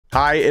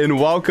Hi and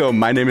welcome.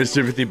 My name is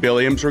Timothy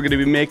Billiams. We're going to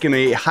be making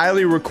a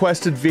highly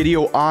requested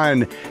video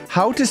on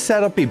how to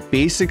set up a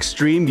basic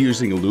stream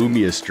using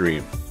Lumia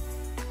Stream.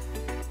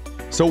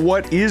 So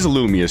what is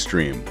Lumia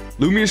Stream?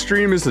 Lumia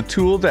Stream is a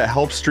tool that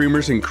helps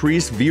streamers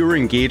increase viewer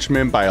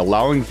engagement by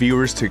allowing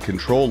viewers to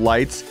control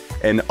lights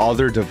and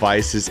other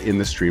devices in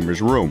the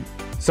streamer's room.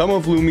 Some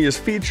of Lumia's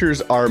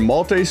features are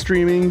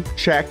multi-streaming,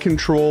 chat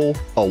control,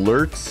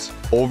 alerts,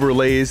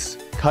 overlays,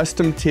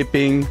 custom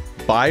tipping,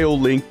 bio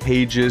link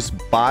pages,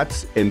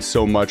 bots, and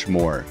so much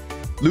more.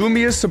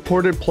 Lumia's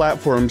supported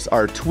platforms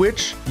are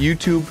Twitch,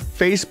 YouTube,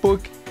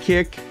 Facebook,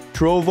 Kick,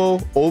 Trovo,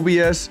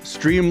 OBS,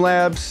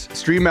 Streamlabs,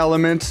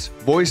 StreamElements,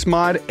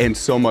 VoiceMod, and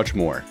so much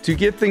more. To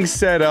get things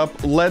set up,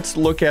 let's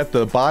look at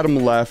the bottom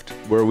left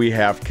where we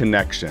have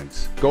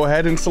connections. Go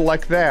ahead and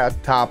select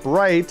that. Top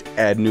right,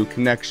 add new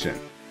connection.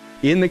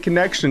 In the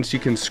connections, you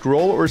can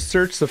scroll or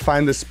search to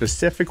find the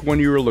specific one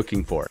you are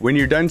looking for. When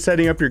you're done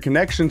setting up your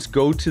connections,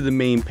 go to the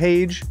main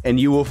page and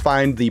you will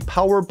find the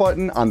power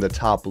button on the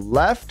top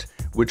left,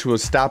 which will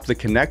stop the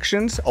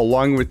connections,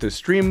 along with the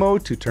stream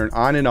mode to turn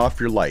on and off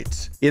your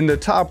lights. In the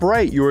top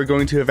right, you are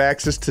going to have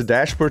access to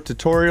dashboard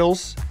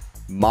tutorials,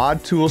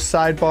 mod tools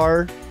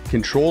sidebar,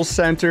 control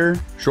center,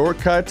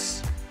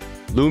 shortcuts,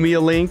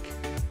 Lumia link,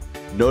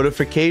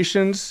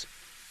 notifications,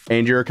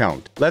 and your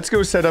account. Let's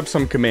go set up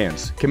some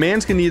commands.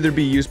 Commands can either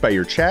be used by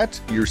your chat,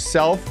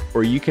 yourself,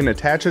 or you can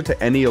attach it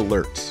to any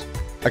alerts.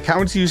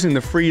 Accounts using the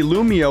free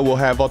Lumia will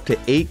have up to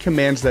 8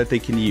 commands that they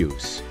can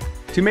use.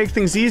 To make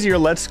things easier,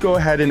 let's go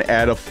ahead and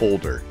add a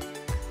folder.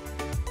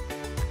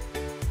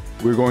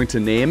 We're going to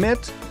name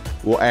it.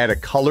 We'll add a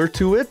color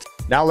to it.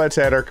 Now let's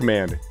add our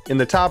command. In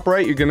the top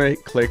right, you're going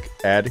to click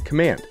Add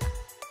Command.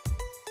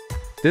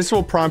 This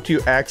will prompt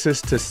you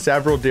access to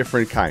several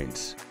different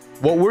kinds.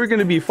 What we're going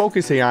to be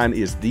focusing on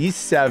is these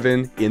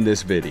 7 in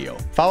this video.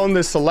 Following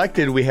this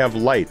selected, we have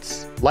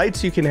lights.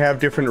 Lights, you can have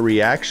different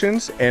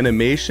reactions,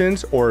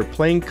 animations, or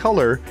plain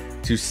color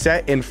to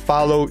set and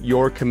follow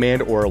your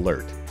command or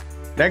alert.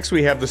 Next,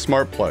 we have the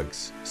smart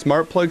plugs.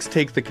 Smart plugs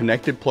take the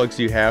connected plugs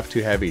you have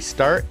to have a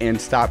start and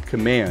stop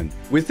command.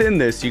 Within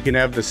this, you can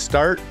have the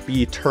start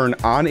be turn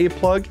on a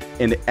plug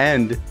and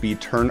end be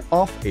turn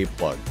off a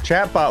plug.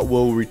 Chatbot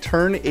will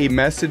return a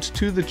message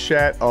to the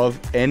chat of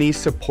any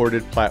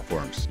supported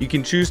platforms. You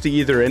can choose to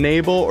either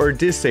enable or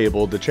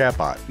disable the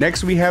chatbot.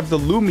 Next, we have the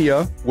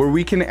Lumia, where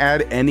we can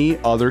add any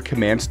other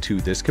commands to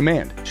this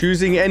command.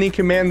 Choosing any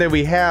command that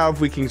we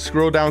have, we can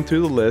scroll down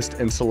through the list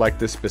and select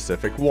the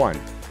specific one.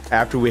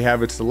 After we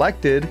have it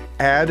selected,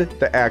 add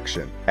the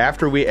action.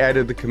 After we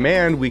added the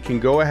command, we can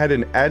go ahead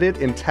and edit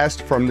and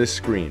test from this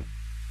screen.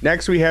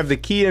 Next, we have the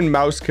key and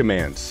mouse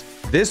commands.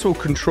 This will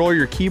control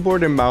your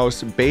keyboard and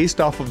mouse based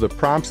off of the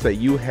prompts that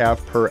you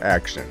have per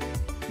action.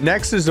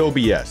 Next is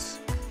OBS.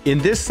 In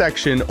this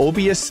section,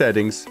 OBS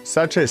settings,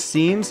 such as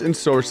scenes and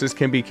sources,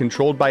 can be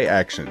controlled by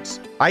actions.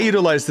 I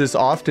utilize this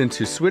often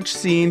to switch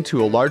scene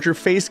to a larger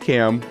face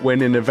cam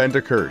when an event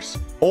occurs,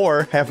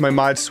 or have my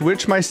mod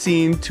switch my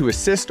scene to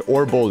assist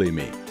or bully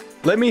me.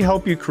 Let me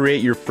help you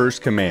create your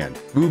first command.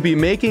 We will be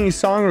making a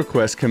song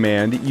request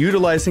command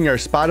utilizing our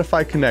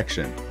Spotify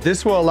connection.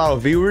 This will allow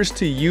viewers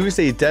to use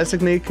a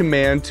designated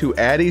command to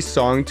add a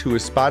song to a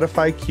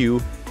Spotify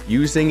queue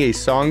using a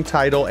song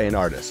title and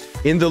artist.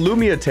 In the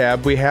Lumia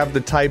tab, we have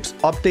the types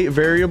update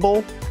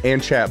variable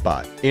and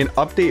chatbot. In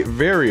update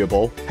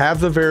variable, have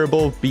the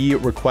variable be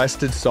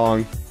requested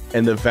song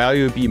and the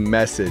value be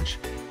message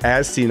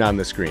as seen on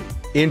the screen.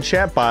 In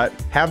chatbot,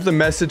 have the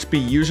message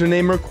be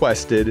username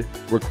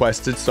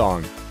requested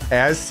song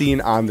as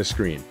seen on the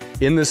screen.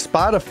 In the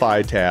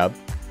Spotify tab,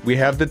 we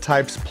have the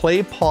types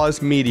play,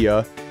 pause,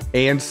 media,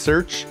 and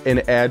search and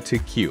add to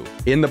queue.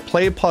 In the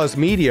play pause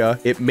media,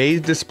 it may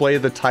display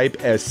the type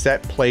as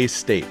set play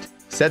state.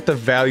 Set the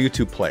value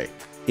to play.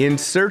 In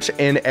search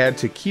and add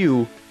to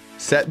queue,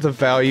 set the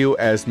value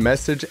as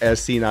message as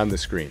seen on the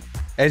screen.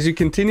 As you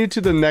continue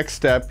to the next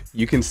step,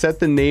 you can set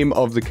the name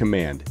of the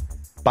command.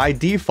 By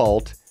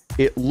default,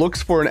 it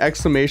looks for an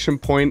exclamation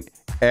point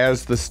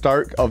as the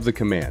start of the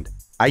command.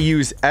 I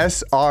use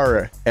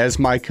SR as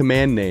my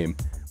command name,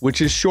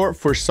 which is short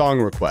for song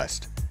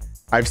request.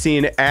 I've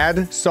seen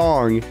add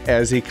song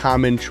as a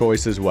common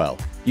choice as well.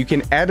 You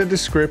can add a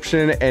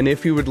description, and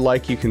if you would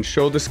like, you can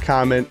show this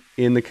comment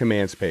in the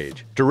commands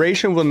page.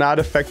 Duration will not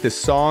affect the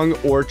song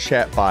or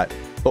chatbot,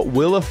 but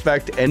will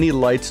affect any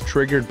lights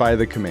triggered by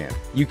the command.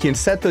 You can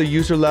set the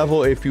user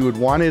level if you would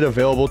want it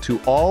available to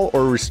all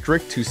or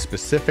restrict to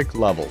specific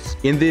levels.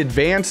 In the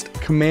advanced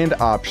command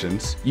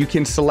options, you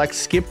can select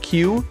skip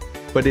queue,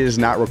 but it is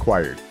not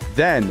required.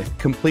 Then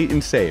complete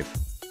and save.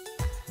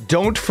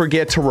 Don't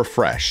forget to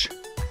refresh.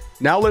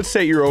 Now let's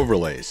set your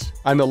overlays.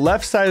 On the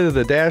left side of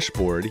the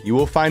dashboard, you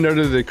will find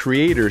under the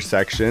Creator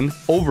section,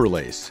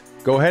 Overlays.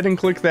 Go ahead and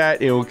click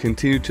that and it will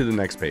continue to the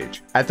next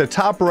page. At the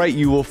top right,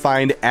 you will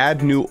find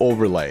Add New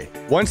Overlay.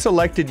 Once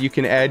selected, you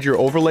can add your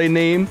overlay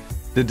name,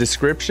 the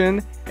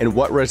description, and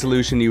what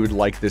resolution you would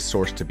like this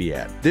source to be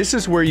at. This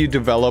is where you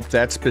develop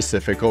that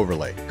specific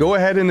overlay. Go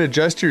ahead and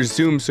adjust your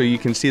zoom so you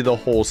can see the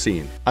whole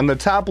scene. On the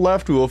top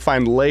left, we will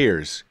find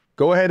layers.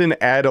 go ahead and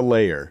add a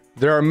layer.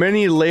 There are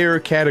many layer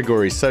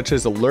categories such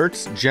as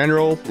alerts,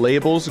 general,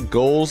 labels,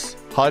 goals,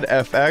 HUD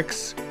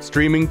FX,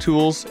 streaming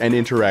tools, and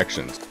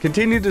interactions.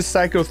 Continue to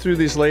cycle through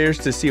these layers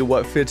to see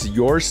what fits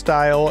your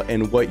style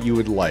and what you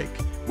would like.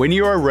 When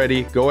you are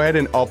ready, go ahead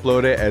and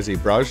upload it as a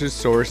browser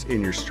source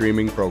in your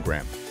streaming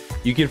program.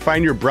 You can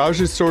find your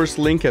browser source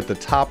link at the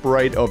top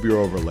right of your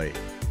overlay.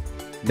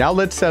 Now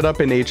let's set up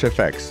an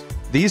HFX.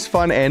 These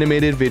fun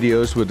animated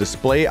videos will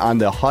display on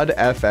the HUD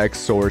FX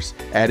source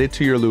added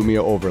to your Lumia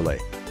overlay.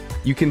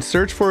 You can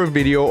search for a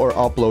video or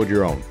upload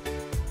your own.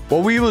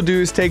 What we will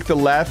do is take the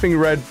laughing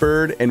red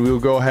bird and we will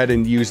go ahead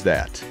and use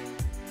that.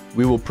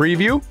 We will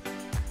preview.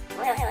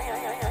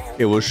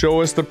 It will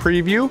show us the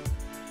preview.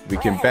 We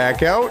can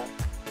back out.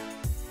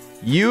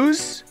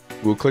 Use.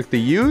 We'll click the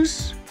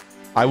use.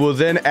 I will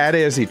then add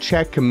it as a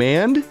check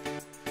command.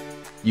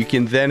 You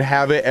can then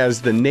have it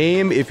as the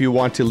name if you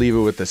want to leave it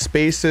with the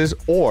spaces,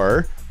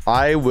 or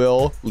I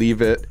will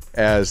leave it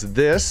as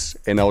this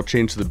and I'll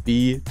change the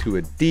B to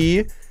a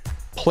D.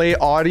 Play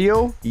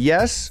audio,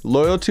 yes.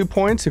 Loyalty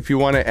points if you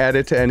want to add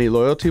it to any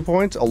loyalty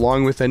points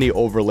along with any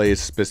overlays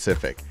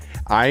specific.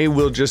 I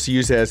will just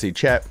use it as a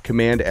chat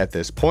command at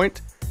this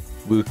point.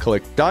 We'll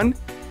click done.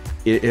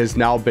 It has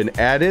now been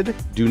added.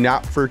 Do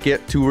not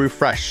forget to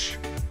refresh.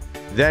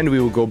 Then we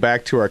will go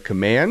back to our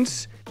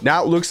commands.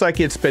 Now it looks like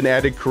it's been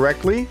added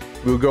correctly.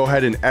 We'll go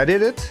ahead and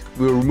edit it.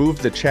 We'll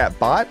remove the chat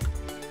bot.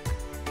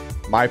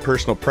 My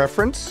personal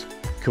preference.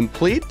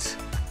 Complete.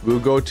 We'll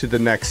go to the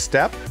next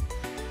step.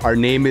 Our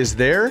name is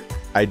there.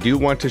 I do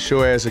want to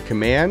show it as a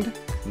command.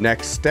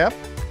 Next step.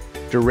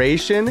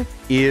 Duration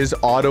is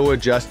auto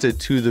adjusted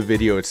to the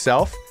video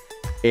itself.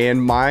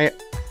 And my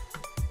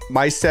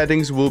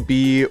settings will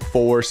be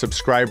for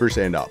subscribers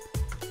and up.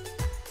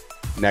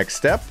 Next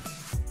step.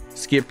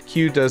 Skip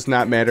queue does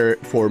not matter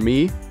for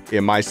me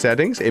in my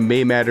settings. It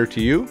may matter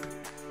to you.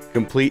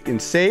 Complete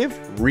and save.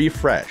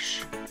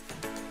 Refresh.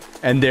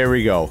 And there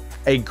we go.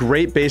 A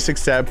great basic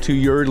setup to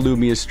your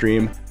Lumia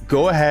stream.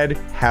 Go ahead,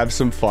 have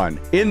some fun.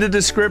 In the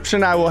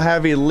description, I will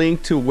have a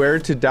link to where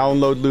to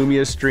download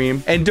Lumia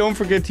Stream. And don't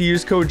forget to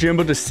use code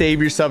Jimbo to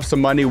save yourself some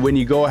money when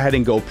you go ahead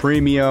and go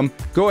premium.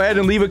 Go ahead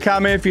and leave a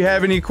comment if you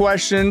have any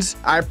questions.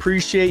 I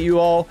appreciate you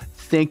all.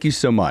 Thank you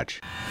so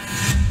much.